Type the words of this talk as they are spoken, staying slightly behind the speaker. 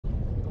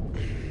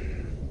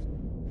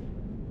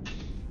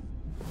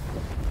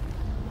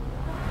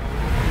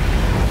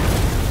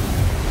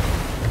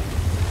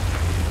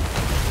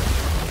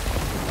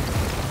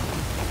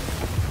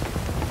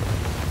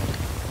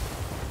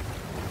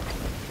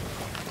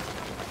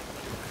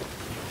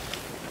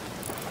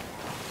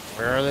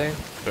Where are they?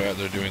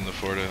 They're doing the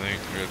fort, I think.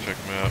 I gotta check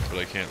them out, but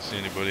I can't see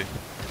anybody.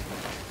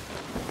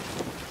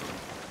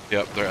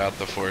 Yep, they're at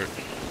the fort.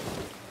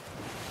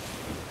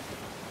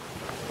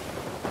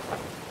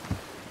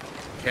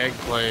 Keg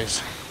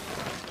place.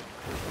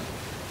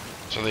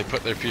 So they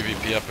put their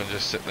PvP up and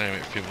just sit there and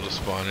wait for people to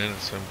spawn in and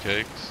swim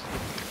kegs?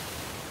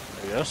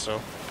 I guess so.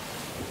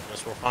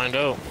 Guess we'll find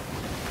out.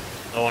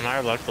 Knowing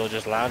our luck, they'll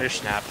just ladder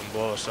snap and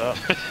blow us up.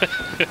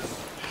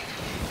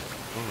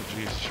 Oh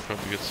jeez, should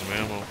probably get some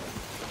ammo.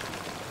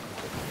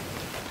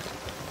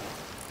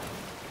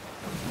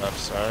 Left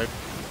side.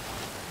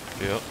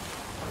 Yep.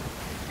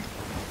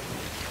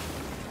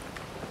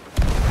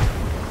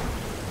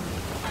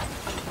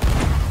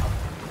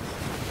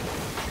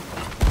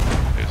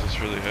 Is this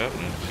really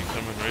happening? Is he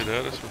coming right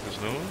at us with his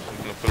nose? He's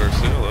gonna put our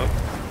sail up.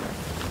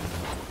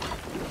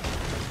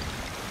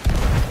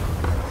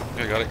 I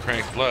got it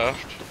cranked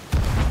left.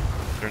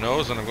 Their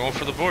nose, and I'm going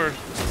for the board.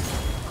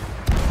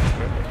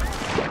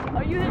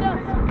 Are you hit us?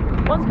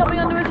 One's coming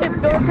onto a ship.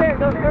 Go repair.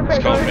 Go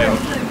repair. Go repair.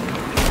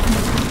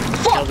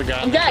 Fuck! The guy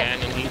I'm in the dead.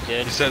 cannon, he's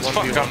dead. He says,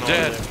 fuck, I'm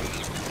dead.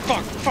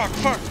 Fuck.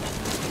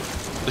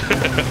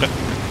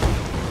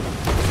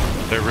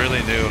 They're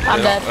really new.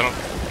 I'm dead.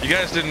 You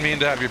guys didn't mean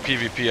to have your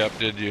PvP up,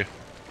 did you?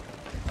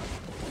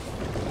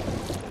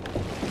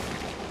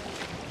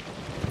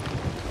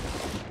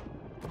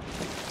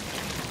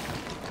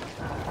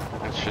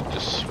 It should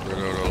just spread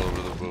out all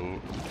over the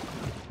boat.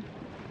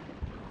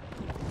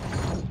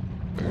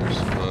 Better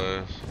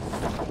supplies.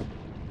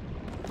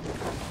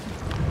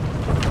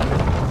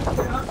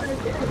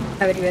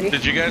 Ready.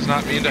 Did you guys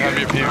not mean to have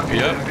your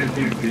PvP up?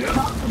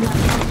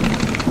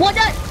 What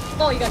that?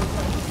 Oh, you got me.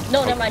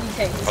 No, never mind. He's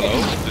hit. Hello?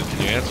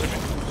 Can you answer me?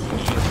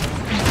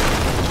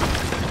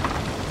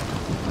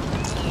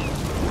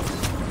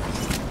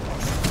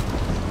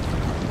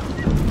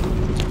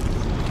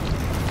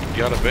 You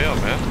gotta bail,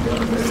 man.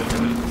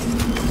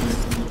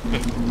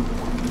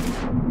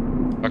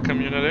 How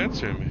come you're not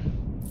answering me?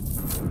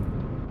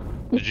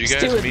 Did you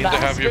guys mean to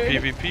have your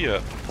PvP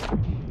up?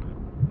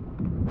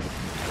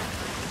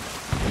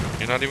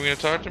 You're not even gonna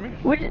talk to me?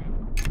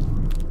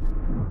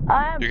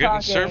 I'm You're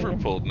getting server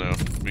pulled now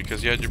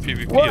because you had your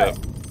PvP up.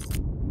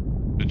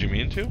 Did you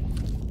mean to?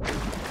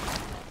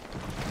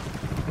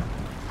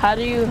 How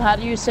do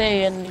you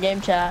say in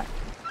game chat?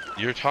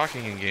 You're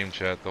talking in game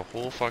chat the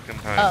whole fucking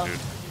time, dude.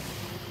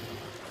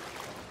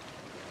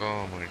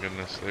 Oh my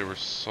goodness, they were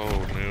so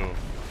new.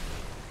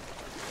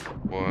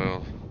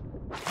 Wild.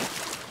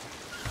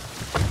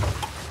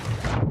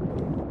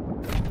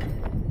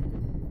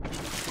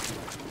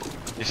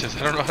 He says, I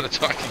don't know how to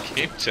talk in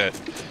game chat.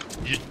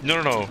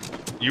 No.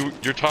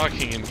 You're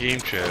talking in game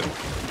chat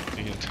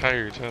the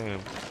entire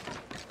time.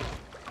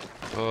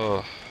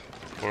 Oh,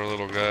 poor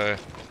little guy.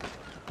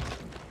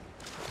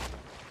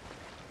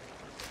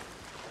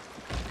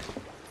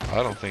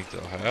 I don't think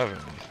they'll have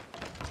him.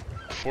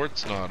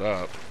 Fort's not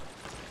up.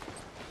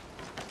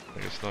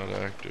 Like it's not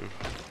active.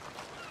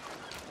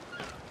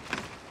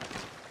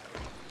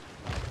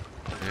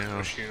 Yeah.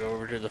 We'll shoot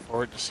over to the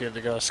fort to see if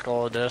they got a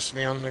Skull of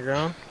Destiny on the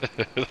ground.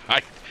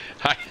 I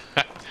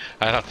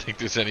don't think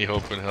there's any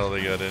hope in hell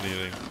they got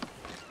anything.